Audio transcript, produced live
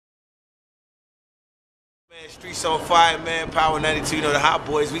Man, streets on fire, man. Power 92, you know the hot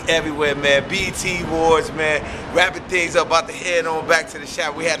boys. We everywhere, man. BET Awards, man. Wrapping things up, about to head on back to the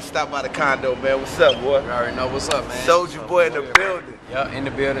shop. We had to stop by the condo, man. What's up, boy? You already know what's up, man. Soulja boy in the building. Yup, in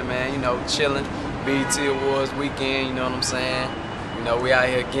the building, man. You know, chilling. BET Awards weekend, you know what I'm saying? You know, we out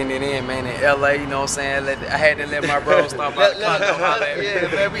here getting it in, man, in LA, you know what I'm saying? I had to let my bro stop by the condo. Yeah,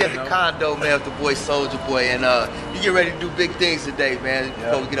 man, we at the condo, man, with the boy Soulja boy, and you get ready to do big things today, man.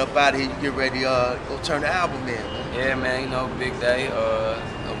 Before we get up out of here, you get ready to go turn the album in, man. Yeah, man, you know, big day.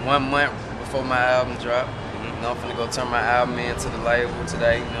 1 month before my album drop. You know, I'm finna go turn my album in to the label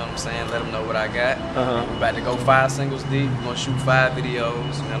today, you know what I'm saying? Let them know what I got. We're about to go 5 singles deep. We're gonna shoot 5 videos, you know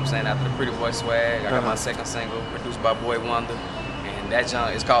what I'm saying? After the Pretty Boy Swag, I got my second single, produced by Boy Wonder. And that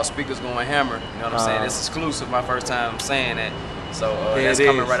junk is called Speakers Going Hammer, you know what I'm saying? It's exclusive, my first time saying that. So that's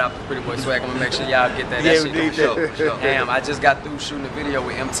coming right after Pretty Boy Swag. I'm gonna make sure y'all get that. Yeah, that shit for sure. Damn, I just got through shooting a video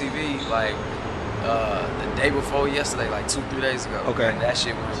with MTV, like, the day before yesterday, like 2-3 days ago. Okay. And that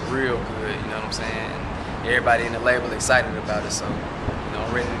shit went real good, you know what I'm saying? Everybody in the label excited about it, so you know,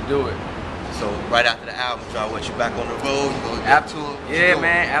 I'm ready to do it. So right after the album drop, what, you back on the road? You go After, tour? yeah,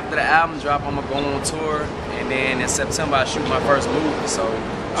 man. After the album drop, I'm gonna go on tour, and then in September I shoot my first movie. So.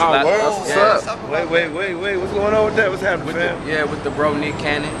 What's up? Wait. What's going on with that? What's happening, fam? With the bro Nick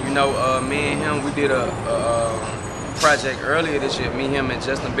Cannon. You know, me and him, we did a project earlier this year. Me, him, and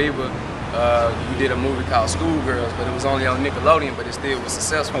Justin Bieber. We did a movie called Schoolgirls, but it was only on Nickelodeon, but it still was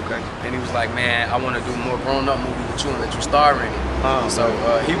successful. Okay. And he was like, man, I want to do more grown-up movie with you and let you star in it. So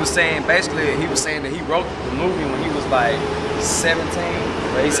he was saying, basically, that he wrote the movie when he was like 17,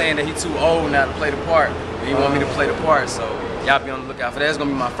 but he's saying that he's too old now to play the part. But he want me to play the part, so y'all be on the lookout for that. It's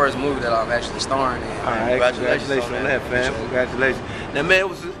gonna be my first movie that I'm actually starring in. All right, congratulations on that, fam. Congratulations. Now, man,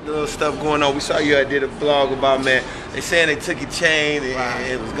 what's the little stuff going on? We saw you did a vlog about, man, they saying they took your chain and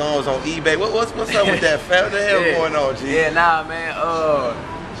it was gone, it was on eBay. What's up with that, fam? What the hell going on, G? Yeah, nah, man.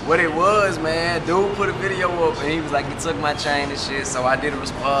 What it was, man, dude put a video up and he was like, he took my chain and shit, so I did a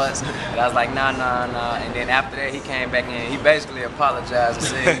response, and I was like, nah, and then after that he came back in, he basically apologized and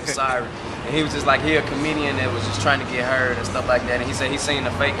said he was sorry, and he was just like, he a comedian that was just trying to get heard and stuff like that, and he said he seen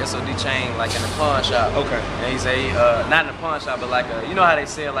the fake SOD chain like in the pawn shop. Okay. And he said, not in the pawn shop, but like you know how they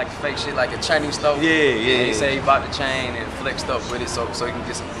sell like fake shit like a Chinese store? Yeah. And he said he bought the chain and flexed up with it so he can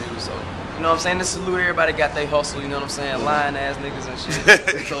get some views, so. You know what I'm saying? This salute, everybody got their hustle, you know what I'm saying? Lying ass niggas and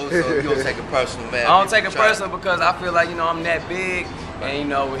shit. So you don't take it personal, man? I don't take it personal because I feel like, you know, I'm that big. And, you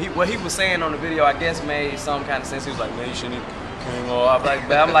know, what he was saying on the video, I guess, made some kind of sense. He was like, man, you shouldn't came on.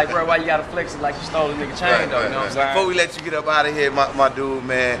 I'm like, bro, why you gotta flex it like you stole a nigga chain, though? You know what I'm saying? Before we let you get up out of here, my dude,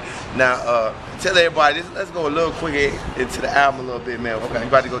 man, now, tell everybody, let's go a little quicker into the album a little bit, man. Okay. You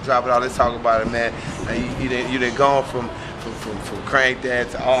about to go drop it all, let's talk about it, man. Now, you done gone from Crank That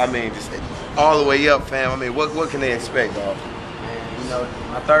to just all the way up, fam. I mean, what can they expect, dog? Man, you know,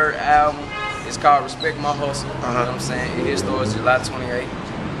 my third album is called Respect My Hustle. You know what I'm saying? It hits stores July 28th.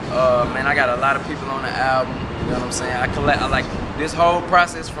 Man, I got a lot of people on the album. You know what I'm saying? I like this whole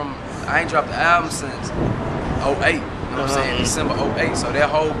process from, I ain't dropped the album since 08. You know what I'm saying? December 08. So that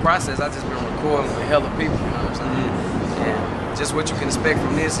whole process, I just been recording with hella people. You know what I'm saying? And just what you can expect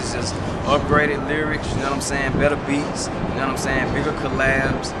from this is just upgraded lyrics. You know what I'm saying? Better beats. You know what I'm saying? Bigger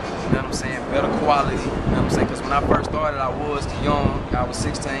collabs. You know what I'm saying? Better quality, you know what I'm saying? Because when I first started, I was young, I was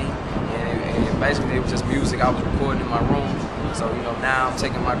 16, and basically it was just music I was recording in my room. So, you know, now I'm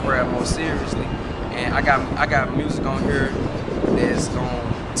taking my craft more seriously, and I got music on here that's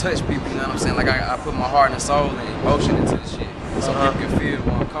gonna touch people, you know what I'm saying? Like I put my heart and soul and emotion into the shit, so people can feel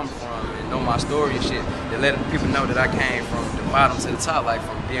where I'm coming from and know my story and shit. That letting people know that I came from the bottom to the top, like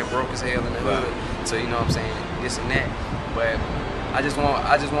from being broke as hell in the hood to, you know what I'm saying, this and that. But I just want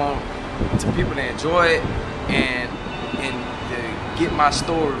to people to enjoy it and to get my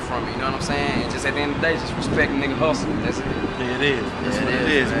story from it, you know what I'm saying? And just at the end of the day, just respect the nigga hustle. That's it. Yeah, it is. That's what it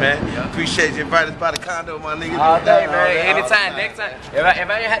is, man. Yeah. Appreciate you inviting us by the condo, my nigga. All day, man. Anytime, next time. If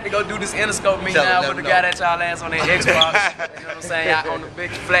I ain't had to go do this Interscope meeting now, I would have got at y'all ass on that Xbox. You know what I'm saying? Y'all on the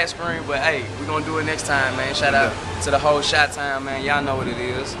big flat screen, but hey, we gonna do it next time, man. Shout out to the whole Shot Time, man. Y'all know what it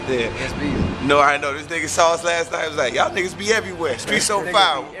is. Yeah. SB. No, I know. This nigga saw us last night. He was like, y'all niggas be everywhere. Streets on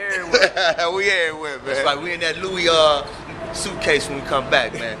fire. We everywhere, man. That's right. We in that Louis suitcase when we come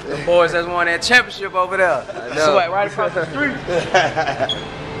back, man. The boys that's won that championship over there. So right across the street.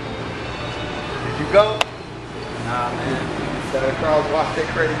 Did you go? Nah, man. Sat across, watch that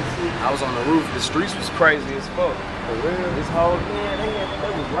crazy shit. I was on the roof. The streets was crazy as fuck. For real? This whole thing,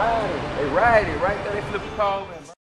 they was riding. They ride it right there. They flip the car over.